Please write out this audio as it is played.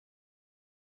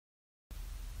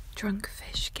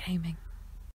Drunkfish Gaming.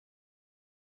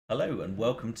 Hello and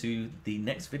welcome to the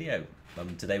next video.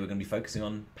 Today we're going to be focusing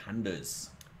on pandas.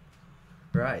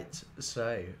 Right,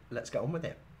 so let's get on with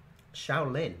it.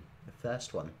 Shaolin, the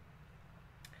first one.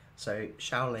 So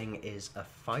Shaolin is a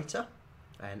fighter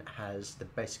and has the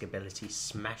basic ability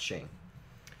Smashing.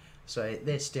 So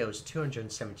this deals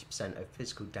 270% of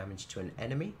physical damage to an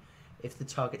enemy. If the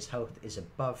target's health is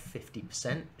above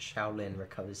 50%, Shaolin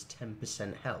recovers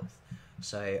 10% health.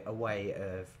 So a way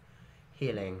of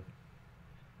healing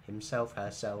himself,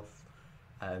 herself,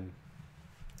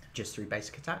 just through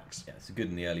basic attacks. Yeah, it's good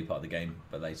in the early part of the game,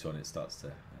 but later on it starts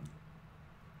to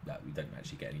that we don't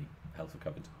actually get any health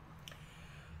recovered.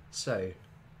 So,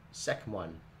 second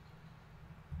one.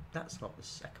 That's not the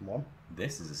second one.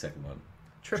 This is the second one.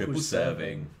 Triple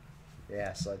serving.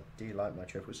 Yes, I do like my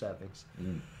triple servings.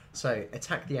 Mm. So,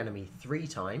 attack the enemy 3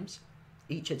 times.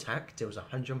 Each attack deals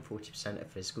 140% of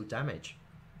physical damage.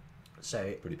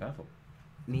 So, Pretty powerful.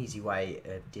 an easy way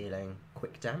of dealing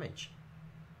quick damage.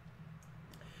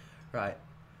 Right.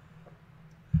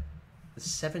 The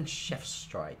 7 Chef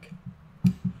Strike.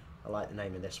 I like the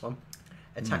name of this one.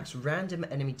 Attacks random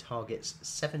enemy targets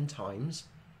 7 times,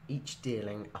 each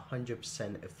dealing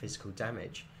 100% of physical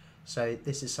damage. So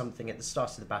this is something at the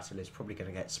start of the battle is probably going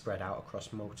to get spread out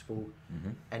across multiple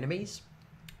enemies.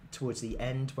 Towards the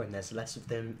end, when there's less of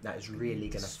them, that is really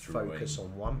going to focus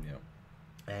on one.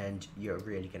 Yeah. And you're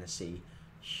really going to see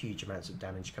huge amounts of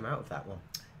damage come out of that one.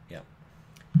 Yeah.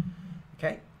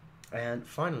 Okay. And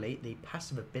finally, the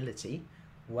passive ability,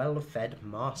 Well-Fed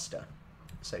Master.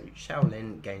 So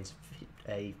Shaolin gains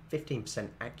a 15%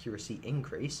 accuracy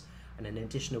increase and an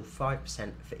additional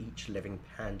 5% for each living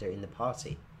panda in the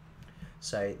party.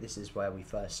 So this is where we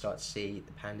first start to see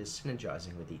the pandas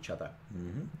synergizing with each other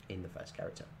in the first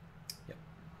character. Yep.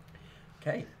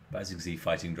 Okay. But as you can see,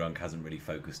 Fighting Drunk hasn't really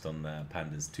focused on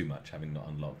pandas too much, having not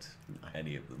unlocked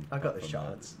any of them. I got the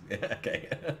shots. Okay.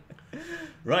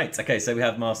 Right. Okay. So we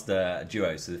have Master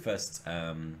Duo. So the first,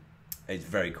 it's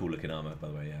very cool looking armor, by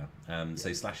the way. Yeah.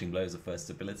 So Slashing Blow is the first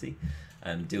ability,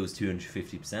 and deals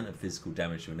 250% of physical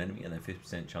damage to an enemy, and then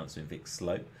 50% chance to inflict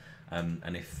slow.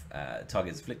 And if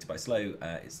target is afflicted by slow,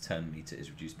 its turn meter is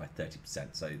reduced by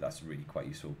 30%. So that's really quite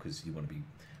useful because you want to be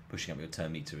pushing up your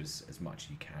turn meter as much as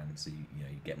you can, so you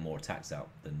get more attacks out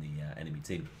than the enemy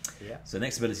team. Yeah. So the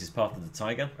next ability is Path of the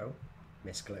Tiger. Oh,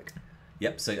 misclick.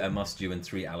 Yep. So Master Duo and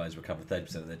 3 allies recover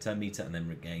 30% of their turn meter and then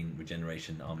regain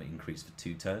regeneration armor increase for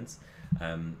 2 turns.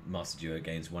 Master Duo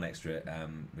gains 1 extra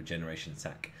regeneration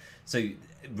attack. So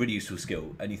really useful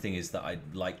skill. Only thing is that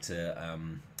I'd like to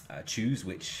choose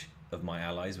which of my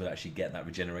allies will actually get that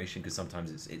regeneration, because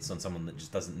sometimes it's on someone that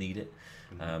just doesn't need it.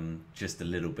 Just a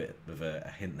little bit of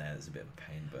a hint there. It's a bit of a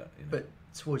pain, but But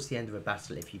towards the end of a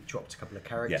battle, if you've dropped a couple of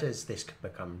characters, this could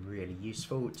become really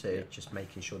useful to just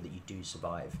making sure that you do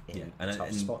survive in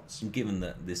tough spots. And given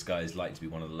that this guy is likely to be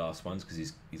one of the last ones because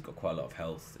he's got quite a lot of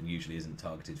health and usually isn't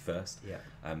targeted first,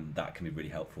 that can be really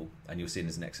helpful. And you'll see in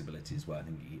his next ability as well. I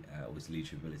think or his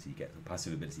leadership ability the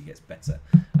passive ability gets better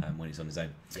when he's on his own.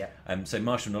 Yeah. So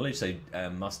martial knowledge. So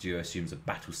Master Duo assumes a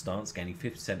battle stance, gaining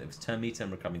 50% of his turn meter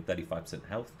and recovering 35%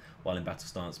 health. While in battle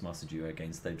stance, Master Duo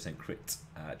gains 30% crit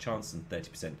chance and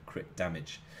 30% crit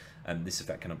damage. This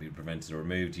effect cannot be prevented or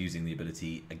removed. Using the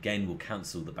ability again will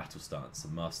cancel the battle stance,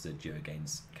 and Master Duo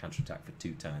gains counterattack for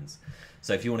 2 turns.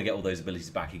 So if you want to get all those abilities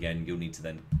back again, you'll need to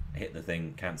then hit the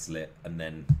thing, cancel it, and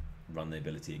then run the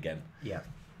ability again. Yeah.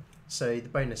 So the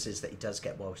bonus is that he does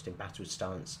get whilst in battle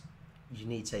stance. You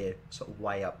need to sort of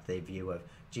weigh up the view of,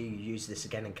 do you use this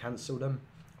again and cancel them,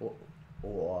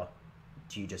 or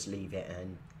do you just leave it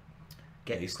and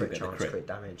get crit chance, crit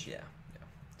damage? Yeah,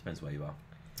 depends where you are.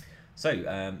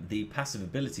 So the passive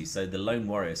ability, so the Lone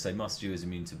Warrior. So Master Duo is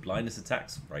immune to blindness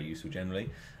attacks, very useful generally.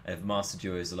 If Master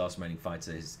Duo is the last remaining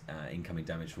fighter, his incoming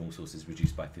damage from all sources is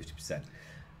reduced by 50%.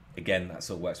 Again, that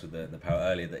sort of works with the power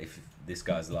earlier, that if this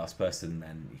guy is the last person,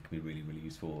 then he can be really, really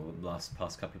useful. Last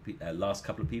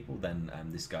couple of people, then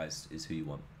this guy is who you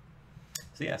want.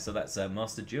 So yeah, so that's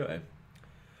Master Duo.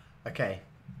 Okay,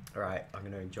 all right, I'm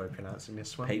going to enjoy pronouncing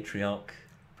this one.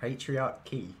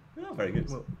 Patriarchy. Oh, very good.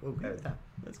 We'll go with that.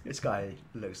 That's good. This guy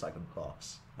looks like a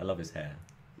boss. I love his hair.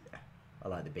 Yeah, I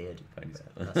like the beard.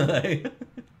 Of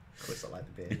course, I like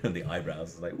the beard. The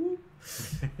eyebrows, like woo.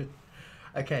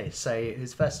 Okay, so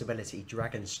his first ability,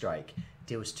 Dragon Strike,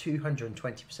 deals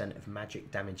 220% of magic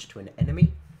damage to an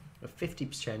enemy, a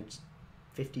 50%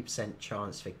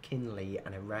 chance for Kinley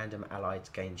and a random ally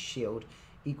to gain shield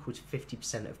equal to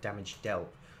 50% of damage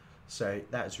dealt. So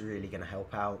that's really going to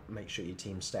help out, make sure your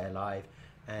team stay alive,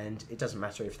 and it doesn't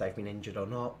matter if they've been injured or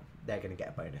not, they're going to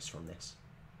get a bonus from this.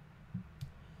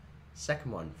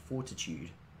 Second one, Fortitude.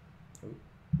 Oh,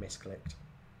 misclicked.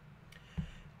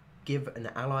 Give an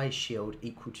ally shield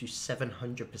equal to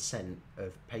 700%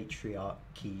 of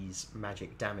Patriarchy's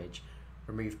magic damage.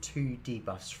 Remove 2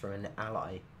 debuffs from an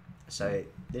ally. So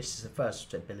this is the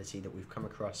first ability that we've come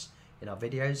across in our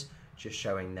videos, just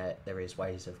showing that there is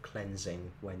ways of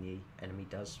cleansing when the enemy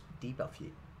does debuff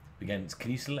you. Again, can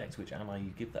you select which ally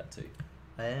you give that to?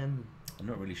 I'm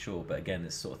not really sure, but again,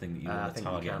 it's the sort of thing that you want to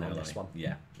target an ally. This one.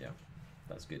 Yeah,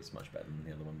 that's good. It's much better than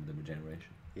the other one with the regeneration.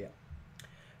 Yeah.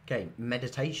 Okay,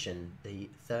 Meditation, the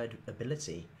third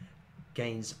ability,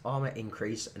 gains armor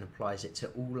increase and applies it to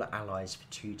all allies for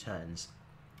 2 turns.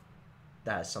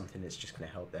 That is something that's just going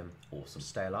to help them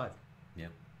stay alive. Yeah.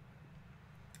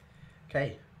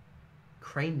 Okay,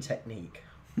 Crane Technique.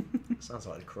 Sounds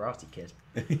like a Karate Kid.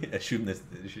 Assume the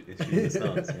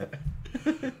stance,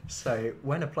 yeah. So,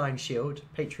 when applying shield,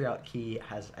 Patriarchy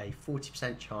has a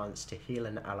 40% chance to heal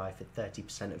an ally for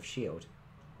 30% of shield.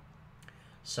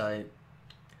 So,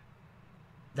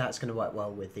 that's going to work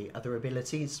well with the other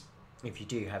abilities. If you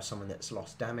do have someone that's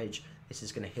lost damage, this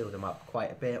is going to heal them up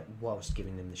quite a bit whilst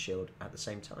giving them the shield at the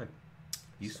same time.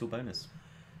 Useful bonus.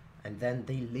 And then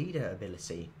the leader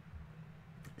ability,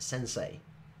 Sensei.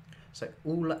 So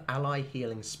all ally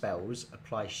healing spells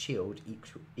apply shield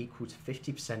equal to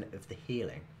 50% of the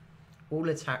healing. All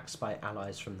attacks by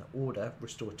allies from the order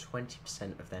restore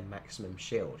 20% of their maximum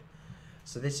shield.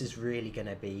 So this is really going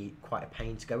to be quite a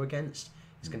pain to go against.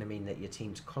 It's going to mean that your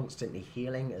team's constantly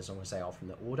healing as long as they are from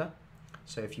the order.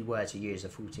 So if you were to use a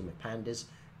full team of pandas,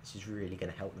 this is really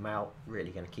going to help them out,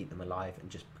 really going to keep them alive and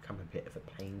just become a bit of a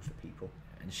pain for people.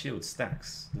 And shield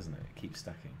stacks, doesn't it? It keeps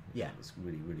stacking. Yeah. It's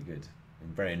really, really good.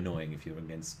 And very annoying if you're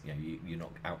against, you're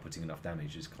not outputting enough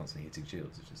damage, just constantly hitting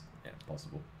shields. It's just,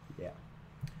 possible. Yeah.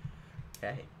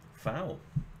 Okay. Foul.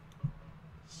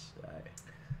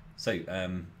 So,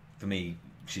 for me,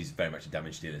 she's very much a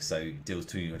damage dealer, so deals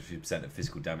 250% of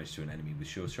physical damage to an enemy with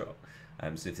sure shot.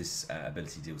 So if this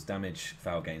ability deals damage,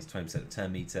 Foul gains 20% of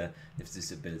turn meter. If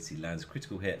this ability lands a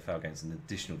critical hit, Foul gains an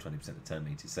additional 20% of turn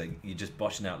meter. So you're just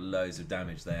boshing out loads of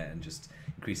damage there and just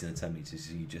increasing the turn meter,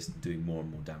 so you're just doing more and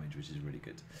more damage, which is really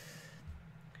good.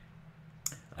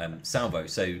 Salvo,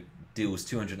 so deals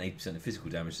 280% of physical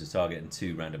damage to the target and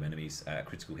 2 random enemies. A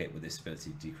critical hit with this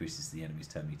ability decreases the enemy's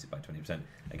turn meter by 20%.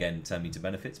 Again, turn meter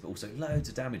benefits, but also loads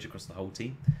of damage across the whole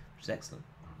team, which is excellent.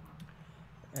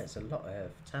 There's a lot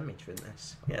of turn meter in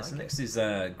this. So next is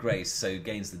Grace, so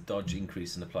gains the dodge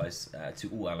increase and applies to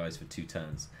all allies for 2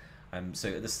 turns. So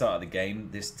at the start of the game,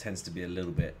 this tends to be a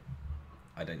little bit,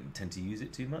 I don't tend to use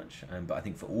it too much, but I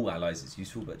think for all allies it's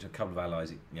useful, but to a couple of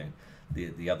allies,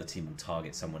 the other team will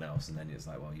target someone else, and then it's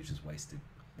like, well, you've just wasted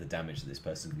the damage that this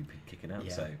person will be kicking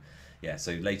out.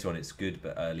 So later on it's good,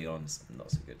 but early on it's not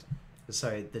so good.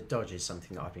 So the dodge is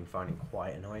something that I've been finding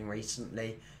quite annoying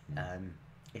recently.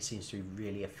 It seems to be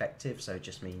really effective, so it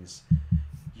just means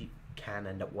you can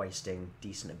end up wasting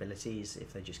decent abilities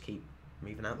if they just keep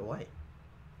moving out of the way.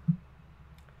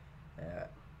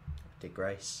 Did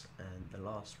Grace, and the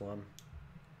last one.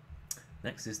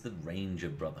 Next is the Ranger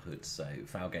Brotherhood. So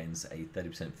Foul gains a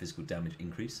 30% physical damage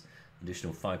increase,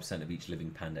 additional 5% of each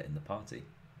living panda in the party.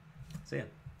 So yeah,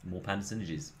 more panda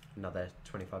synergies. Another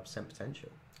 25% potential.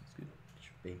 That's good.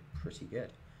 Should be pretty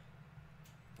good.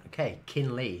 Okay,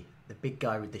 Kin Lee, the big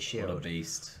guy with the shield. What a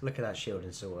beast. Look at that shield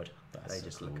and sword. That's they so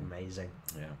just cool. look amazing.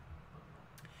 Yeah.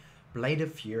 Blade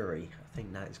of Fury. I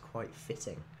think that is quite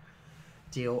fitting.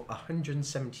 Deal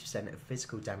 170% of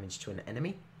physical damage to an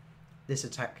enemy. This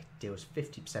attack deals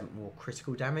 50% more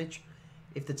critical damage.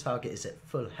 If the target is at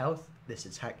full health, this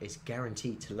attack is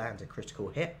guaranteed to land a critical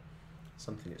hit.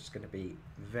 Something that's going to be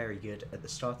very good at the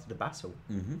start of the battle.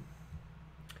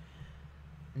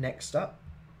 Next up,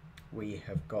 we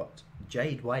have got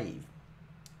Jade Wave.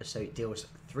 So it deals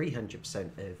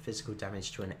 300% of physical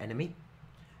damage to an enemy.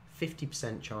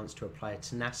 50% chance to apply a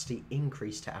tenacity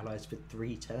increase to allies for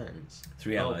 3 turns.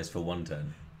 3 allies for 1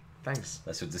 turn. Thanks.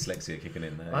 That's your dyslexia kicking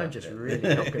in there. I'm just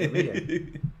really not good at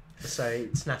reading. So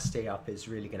tenacity up is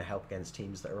really going to help against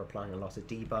teams that are applying a lot of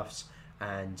debuffs,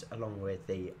 and along with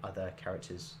the other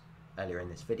characters earlier in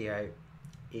this video,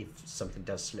 if something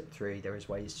does slip through, there is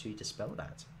ways to dispel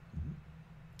that.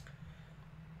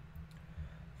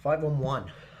 5-on-1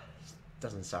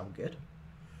 doesn't sound good.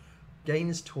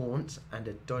 Gains taunt and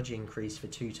a dodge increase for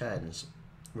 2 turns.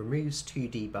 Removes 2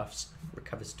 debuffs.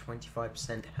 Recovers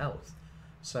 25% health.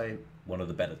 So one of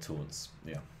the better taunts.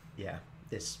 Yeah,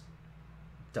 this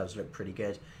does look pretty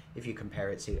good. If you compare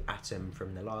it to Atom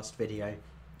from the last video,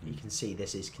 you can see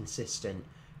this is consistent.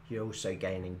 You're also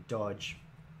gaining dodge,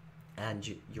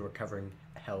 and you're recovering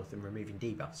health and removing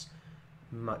debuffs.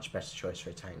 Much better choice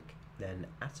for a tank. then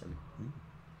Atom. Mm.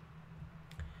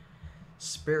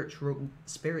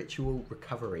 Spiritual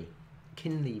recovery.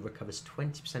 Kinley recovers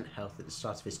 20% health at the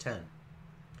start of his turn.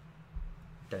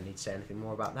 Don't need to say anything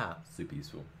more about that. Super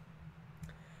useful.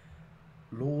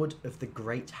 Lord of the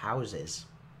Great Houses.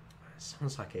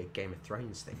 Sounds like a Game of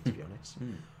Thrones thing, to be honest.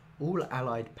 All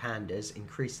allied pandas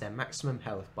increase their maximum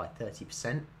health by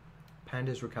 30%.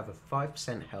 Pandas recover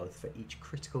 5% health for each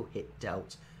critical hit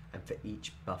dealt and for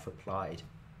each buff applied.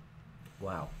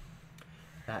 Wow.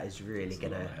 That is really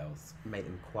going to make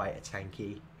them quite a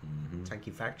tanky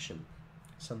faction.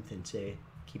 Something to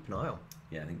keep an eye on.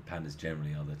 Yeah, I think pandas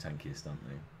generally are the tankiest, aren't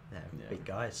they? They're big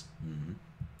guys.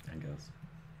 And girls.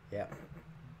 Yeah.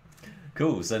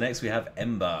 Cool, so next we have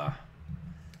Ember.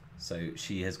 So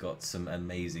she has got some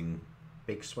amazing...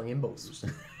 big swinging balls.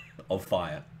 of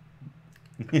fire.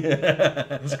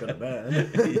 That's going to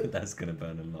burn. That's going to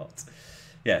burn a lot.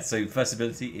 Yeah, so first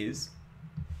ability is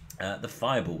the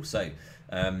Fireball. So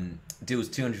deals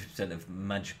 250% of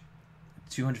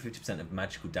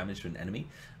magical damage to an enemy,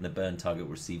 and the burn target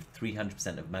will receive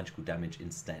 300% of magical damage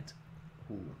instead.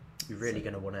 Ooh, you're really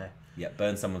going to want to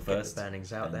burn someone first, the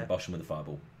burnings out and there. bosh them with a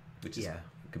Fireball, which is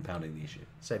compounding the issue.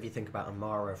 So if you think about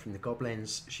Amara from the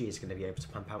Goblins, she is going to be able to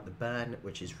pump out the burn,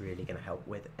 which is really going to help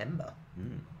with Ember.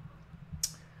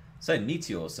 So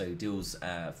Meteor, so deals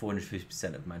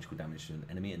 450% of magical damage to an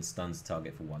enemy and stuns the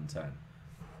target for 1 turn.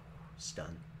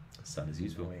 Stun is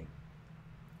useful. Annoying.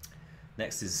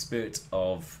 Next is Spirit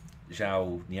of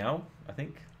Zhao Niao, I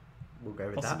think. We'll go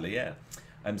with Possibly, that.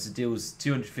 yeah. So deals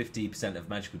 250% of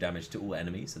magical damage to all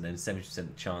enemies, and then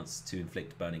 70% chance to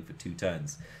inflict burning for 2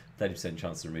 turns. 30%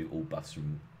 chance to remove all buffs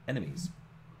from enemies.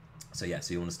 So yeah,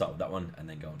 so you want to start with that one, and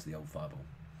then go on to the old Fireball,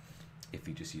 if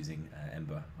you're just using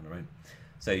Ember on her own.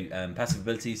 So passive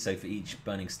abilities, so for each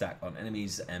burning stack on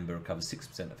enemies, Ember recovers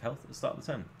 6% of health at the start of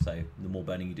the turn. So the more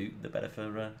burning you do, the better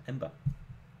for Ember.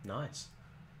 Nice.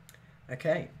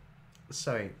 Okay,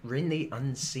 so Rin the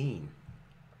Unseen.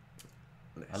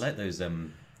 I like those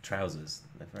trousers.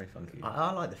 They're very funky.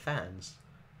 I like the fans.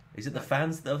 Is it the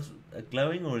fans that are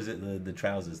glowing, or is it the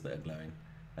trousers that are glowing?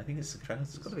 I think it's the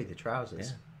trousers. It's got to be the trousers.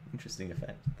 Yeah, interesting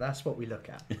effect. That's what we look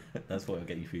at. That's what I'll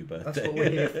get you for your birthday. That's what we're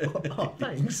here for. Oh,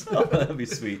 thanks. Oh, that'd be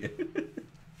sweet.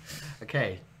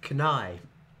 Okay, Kanai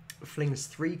flings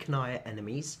 3 Kanai at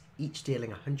enemies, each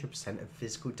dealing 100% of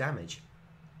physical damage.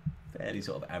 Fairly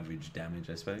sort of average damage,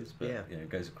 I suppose, but Yeah. it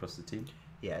goes across the team.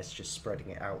 Yeah, it's just spreading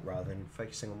it out rather than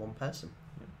focusing on one person.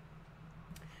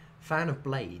 Fan of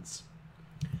Blades.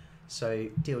 So,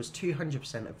 deals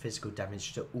 200% of physical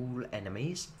damage to all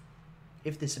enemies.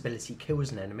 If this ability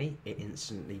kills an enemy, it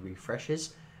instantly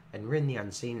refreshes, and Rin the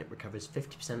Unseen, it recovers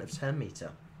 50% of turn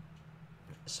meter.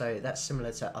 So that's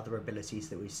similar to other abilities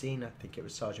that we've seen. I think it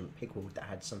was Sergeant Pigwald that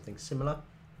had something similar.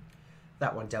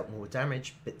 That one dealt more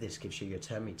damage, but this gives you your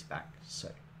turn meter back,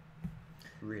 so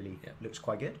really looks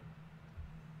quite good.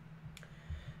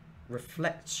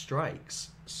 Reflect Strikes,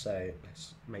 so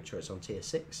let's make sure it's on tier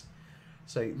 6.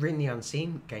 So Rin the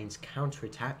Unseen gains counter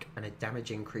attack and a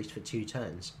damage increase for 2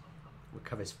 turns.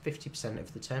 Recovers 50%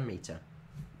 of the turn meter.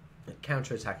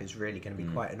 Counter attack is really going to be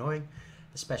quite annoying,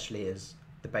 especially as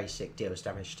the basic deals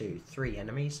damage to 3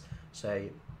 enemies. So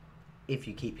if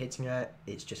you keep hitting her,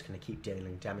 it's just going to keep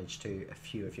dealing damage to a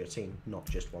few of your team, not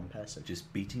just one person.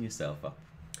 Just beating yourself up.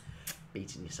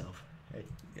 Beating yourself. Hey.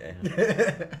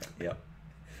 Yeah. Yep.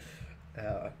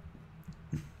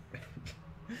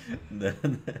 The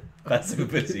passive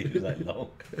ability is like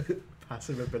long.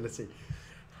 Passive ability.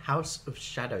 House of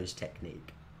Shadows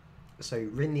technique. So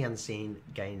Rin the Unseen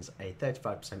gains a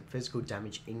 35% physical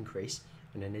damage increase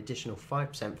and an additional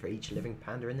 5% for each living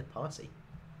panda in the party.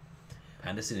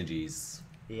 Panda synergies.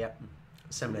 Yep.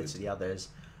 Similar to the others.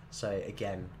 So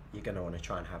again, you're going to want to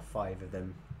try and have 5 of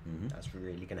them. That's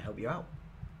really going to help you out.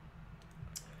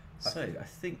 So I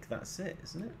think that's it,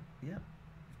 isn't it? Yeah.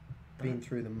 Been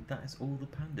through them. That is all the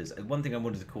pandas. One thing I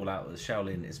wanted to call out was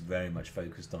Shaolin is very much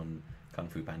focused on Kung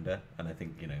Fu Panda, and I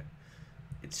think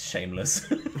it's shameless.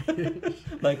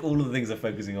 Like all of the things are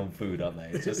focusing on food, aren't they?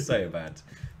 It's just so bad,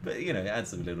 but it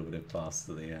adds a little bit of class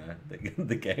to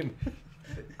the game.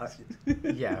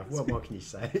 Yeah. What more can you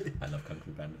say? I love Kung Fu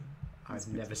Panda. I've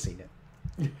never seen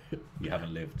it. You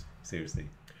haven't lived, seriously.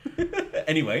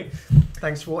 Anyway,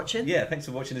 thanks for watching. Yeah, thanks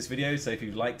for watching this video. So if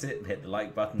you liked it, hit the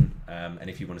like button, and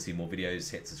if you want to see more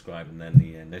videos, hit subscribe and then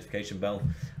the notification bell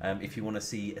if you want to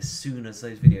see as soon as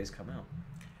those videos come out.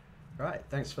 Right,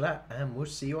 thanks for that, and we'll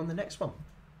see you on the next one.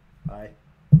 Bye.